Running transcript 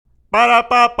Ba da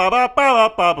ba ba ba ba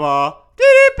ba ba ba.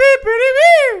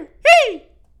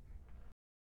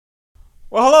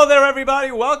 Well, hello there,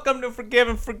 everybody. Welcome to Forgive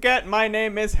and Forget. My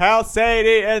name is Hal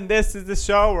Sadie, and this is the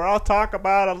show where I'll talk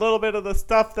about a little bit of the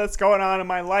stuff that's going on in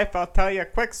my life. I'll tell you a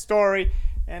quick story,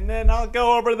 and then I'll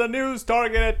go over the news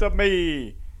targeted to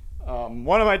me.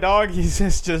 One of my doggies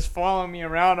is just following me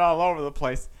around all over the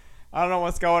place. I don't know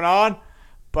what's going on,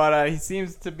 but he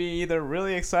seems to be either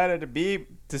really excited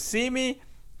to see me,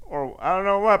 or I don't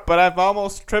know what. But I've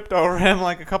almost tripped over him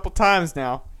like a couple times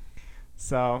now.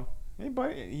 So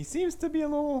he seems to be a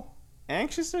little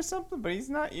anxious or something, but he's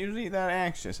not usually that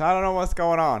anxious. I don't know what's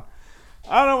going on.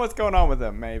 I don't know what's going on with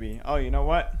him. Maybe. Oh, you know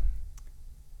what?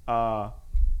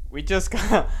 We just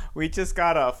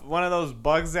got one of those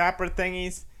bug zapper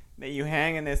thingies that you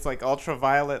hang in this like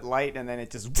ultraviolet light, and then it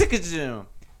just. I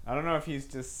don't know if he's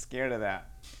just scared of that,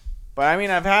 but I mean,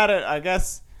 I've had it. I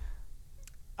guess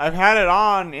I've had it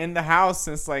on in the house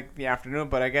since like the afternoon,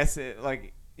 but I guess it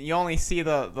like. You only see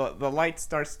the light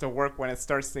starts to work when it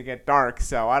starts to get dark.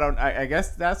 So I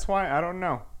guess that's why. I don't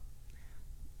know.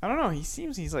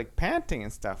 He's like panting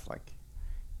and stuff. Like,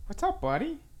 what's up,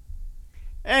 buddy?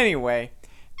 Anyway,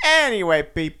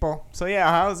 people. So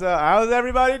yeah, how's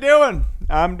everybody doing?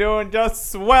 I'm doing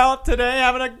just swell today,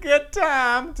 having a good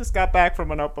time. Just got back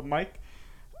from an open mic.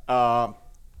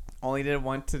 Only did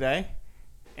one today,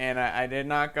 and I did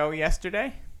not go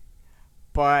yesterday,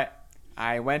 but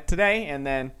I went today, and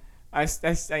then I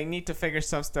need to figure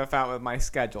some stuff out with my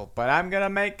schedule. But I'm going to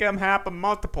make them happen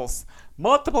multiples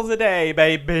a day,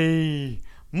 baby.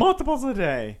 Multiples a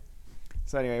day.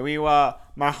 So anyway,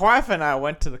 my wife and I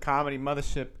went to the Comedy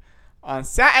Mothership on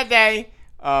Saturday.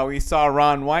 We saw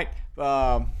Ron White.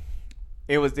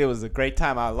 It was a great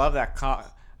time. I love that. I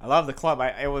love the club.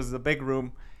 It was a big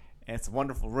room. It's a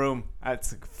wonderful room.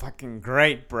 It's fucking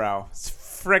great, bro. It's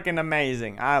freaking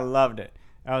amazing. I loved it.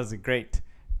 That was a great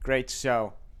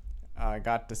show. I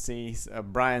got to see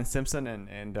Brian Simpson,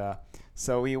 and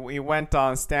so we went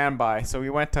on standby. So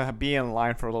we went to be in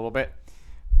line for a little bit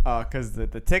because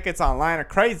the tickets online are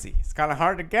crazy. It's kind of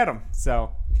hard to get them.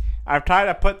 So I've tried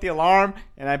to put the alarm,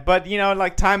 but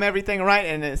time everything right,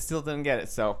 and it still didn't get it.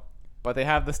 So, but they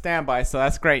have the standby, so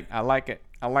that's great. I like it.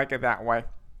 I like it that way.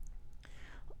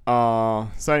 So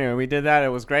anyway, we did that. It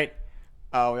was great.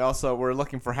 We also were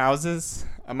looking for houses.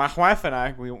 My wife and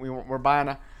I, we want to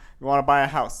buy a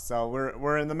house, so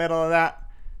we're in the middle of that.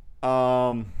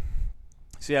 So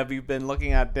yeah, we've been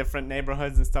looking at different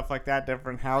neighborhoods and stuff like that,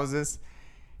 different houses,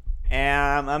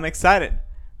 and I'm excited.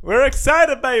 We're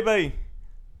excited, baby.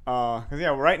 Cause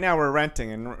yeah, right now we're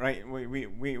renting, and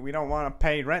we don't want to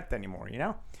pay rent anymore.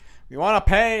 We want to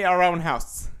pay our own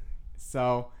house.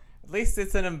 So at least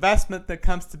it's an investment that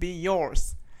comes to be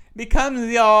yours. Becomes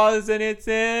yours, and it's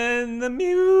in the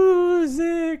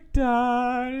music.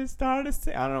 Started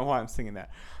sing. I don't know why I'm singing that.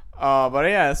 But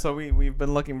yeah, so we've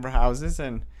been looking for houses,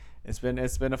 and it's been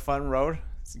a fun road.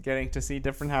 It's getting to see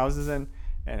different houses, and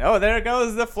oh, there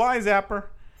goes the fly zapper.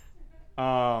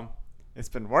 It's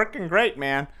been working great,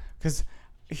 man. Cause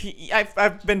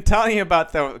I've been telling you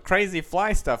about the crazy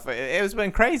fly stuff. It's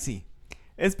been crazy.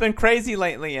 It's been crazy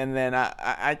lately, and then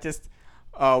I just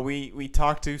we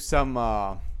talked to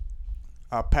some.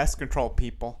 Pest control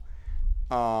people,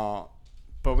 but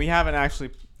we haven't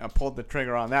actually pulled the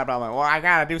trigger on that. But I'm like, well, I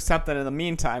gotta do something in the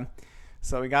meantime.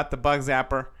 So we got the bug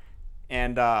zapper,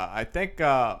 and I think we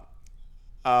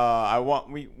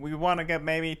want to get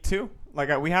maybe two.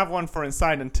 We have one for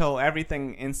inside until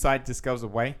everything inside just goes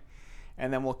away,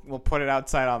 and then we'll put it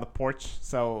outside on the porch,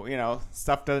 so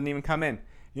stuff doesn't even come in.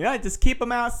 Just keep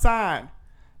them outside.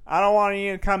 I don't want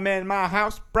you to come in my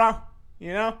house, bro.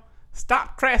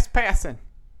 Stop trespassing.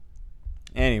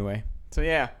 Anyway, so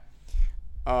yeah.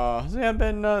 I've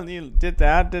been did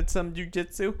that. Did some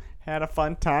jujitsu. Had a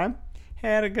fun time.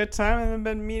 Had a good time, and I've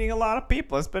been meeting a lot of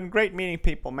people. It's been great meeting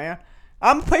people, man.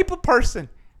 I'm a people person.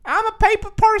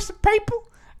 People.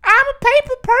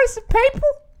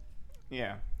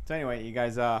 Yeah. So anyway, you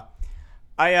guys. I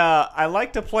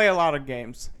like to play a lot of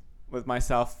games with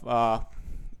myself. I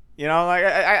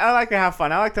like to have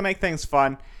fun. I like to make things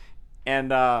fun,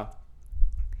 and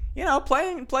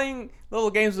playing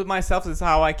little games with myself is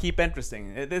how I keep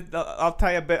interesting. I'll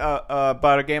tell you a bit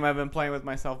about a game I've been playing with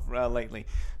myself lately.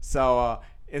 So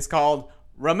it's called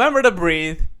Remember to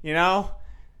Breathe.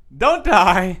 Don't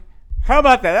die. How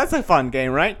about that? That's a fun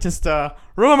game, right? Just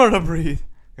remember to breathe.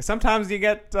 Because sometimes you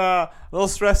get a little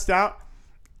stressed out,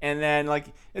 and then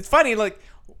it's funny.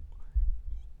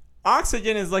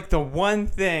 Oxygen is the one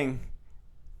thing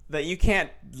that you can't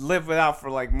live without for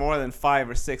more than 5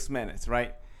 or 6 minutes,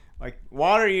 right?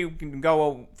 Water you can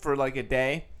go for a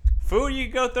day. Food, you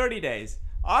can go 30 days.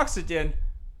 Oxygen,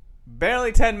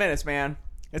 barely 10 minutes, man.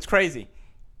 It's crazy.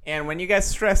 And when you get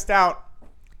stressed out,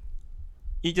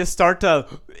 you just start to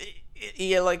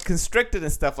you like constricted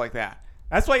and stuff like that.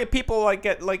 That's why people like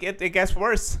get like it gets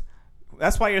worse.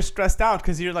 That's why you're stressed out,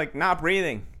 because you're like not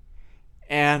breathing.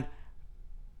 And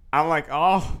I'm like,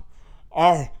 oh,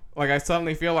 like I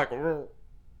suddenly feel like, I'm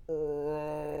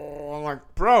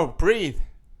like, bro, breathe,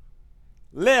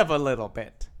 live a little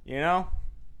bit, you know.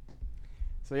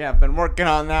 So yeah, I've been working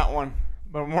on that one.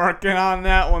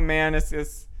 Man.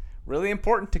 It's really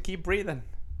important to keep breathing.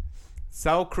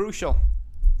 So crucial,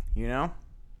 you know.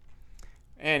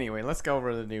 Anyway, let's go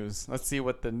over the news. Let's see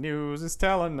what the news is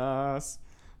telling us.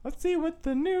 Let's see what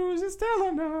the news is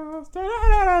telling us.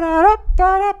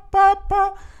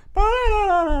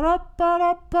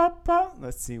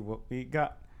 Let's see what we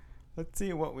got.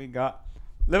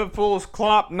 Liverpool's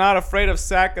Klopp not afraid of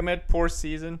sack amid poor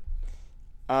season.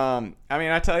 I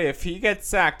mean, I tell you, if he gets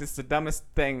sacked, it's the dumbest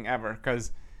thing ever,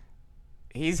 because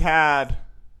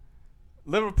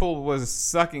Liverpool was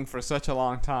sucking for such a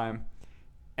long time,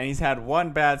 and he's had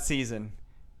one bad season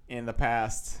in the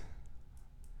past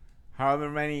however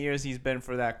many years he's been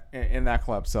in that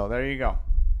club. So there you go.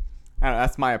 I don't know,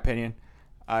 that's my opinion.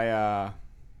 I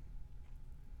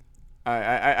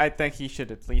think he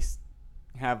should at least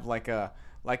have like a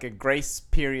grace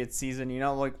period season, you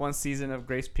know, like one season of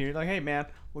grace period. Like, hey man,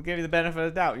 we'll give you the benefit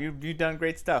of the doubt. You've done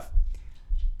great stuff.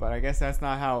 But I guess that's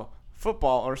not how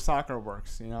football or soccer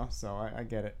works, you know. So I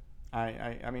get it.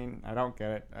 I mean, I don't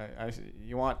get it.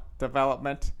 You want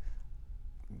development?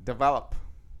 Develop.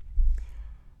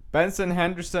 Benson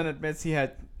Henderson admits he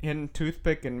had hidden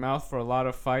toothpick in mouth for a lot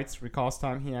of fights. Recalls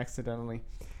time he accidentally.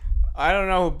 I don't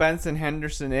know who Benson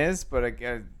Henderson is, but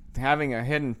having a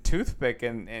hidden toothpick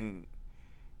in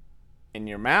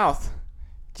your mouth,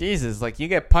 Jesus, like you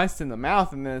get punched in the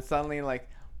mouth and then suddenly like,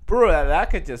 bro, that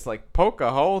could just like poke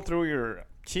a hole through your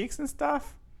cheeks and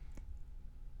stuff.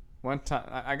 One time,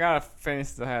 I gotta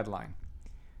finish the headline.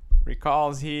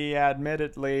 Recalls he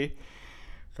admittedly,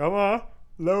 come on,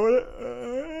 lower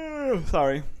it.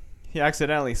 Sorry, he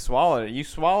accidentally swallowed it. You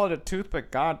swallowed a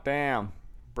toothpick, goddamn,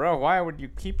 bro. Why would you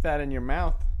keep that in your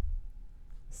mouth?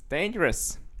 It's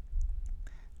dangerous.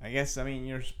 I guess, I mean,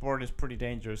 your sport is pretty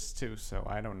dangerous too, so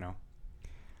I don't know.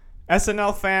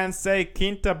 SNL fans say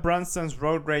Quinta Brunson's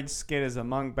road rage skit is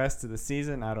among best of the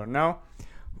season. I don't know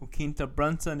who Quinta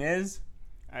Brunson is.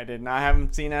 I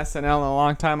haven't seen SNL in a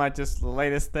long time. The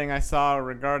latest thing I saw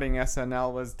regarding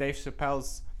SNL was Dave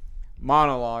Chappelle's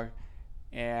monologue,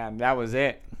 and that was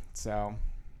it. So,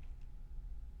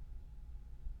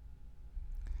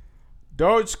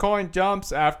 Dogecoin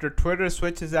jumps after Twitter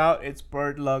switches out its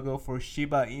bird logo for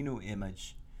Shiba Inu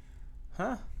image.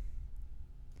 Huh?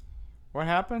 What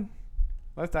happened?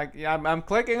 I'm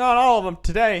clicking on all of them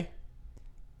today.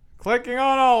 Clicking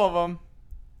on all of them.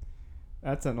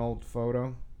 That's an old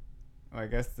photo. I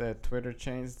guess that Twitter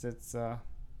changed its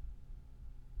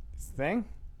thing.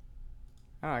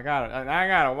 Oh, I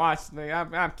gotta watch.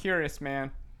 I'm curious, man.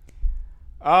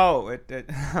 Oh, it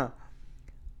oh,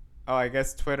 I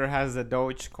guess Twitter has the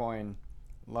Dogecoin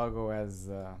logo as.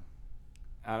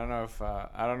 I don't know if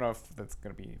that's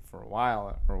gonna be for a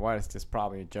while or what. It's just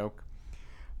probably a joke.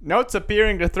 Notes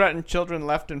appearing to threaten children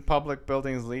left in public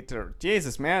buildings lead to...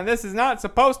 Jesus, man, this is not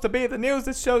supposed to be the news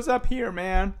that shows up here,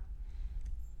 man.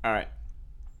 All right.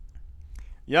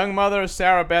 Young mother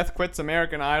Sarah Beth quits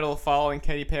American Idol following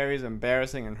Katy Perry's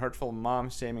embarrassing and hurtful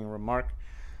mom-shaming remark.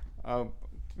 Oh,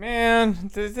 man,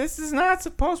 this is not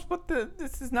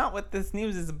what this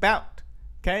news is about.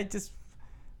 Okay, just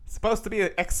supposed to be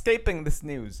escaping this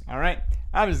news. All right,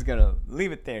 I'm just gonna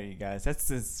leave it there, you guys. That's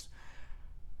just...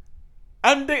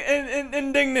 I'm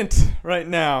indignant right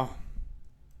now.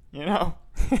 You know?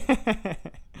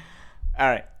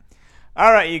 All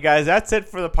right, you guys. That's it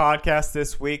for the podcast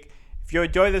this week. If you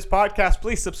enjoy this podcast,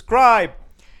 please subscribe.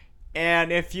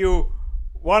 And if you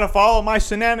want to follow my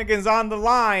shenanigans on the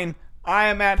line, I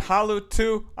am at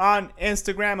Halu2 on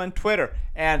Instagram and Twitter.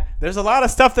 And there's a lot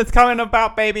of stuff that's coming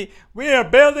about, baby. We are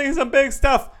building some big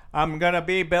stuff. I'm going to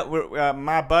be built with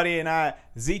my buddy and I,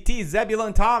 ZT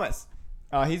Zebulon Thomas.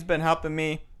 He's been helping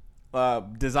me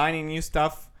designing new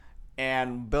stuff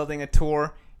and building a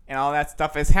tour, and all that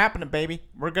stuff is happening, baby.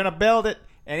 We're going to build it,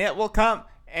 and it will come,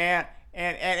 and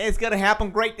it's going to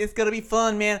happen great. It's going to be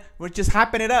fun, man. We're just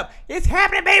hyping it up. It's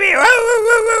happening, baby. Woo, woo,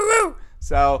 woo, woo, woo.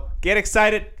 So get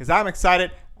excited, because I'm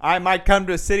excited. I might come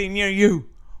to a city near you.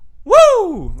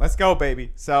 Woo! Let's go,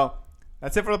 baby. So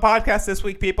that's it for the podcast this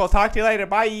week, people. Talk to you later.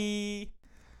 Bye.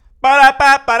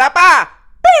 Ba-da-ba-ba-da-ba.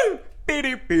 Boo!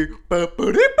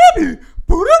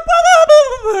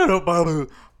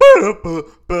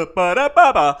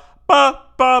 Ba-da-ba-ba-ba.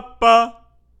 Ba-ba-ba.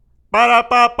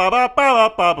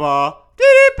 Ba-da-ba-ba-ba-ba-ba-ba.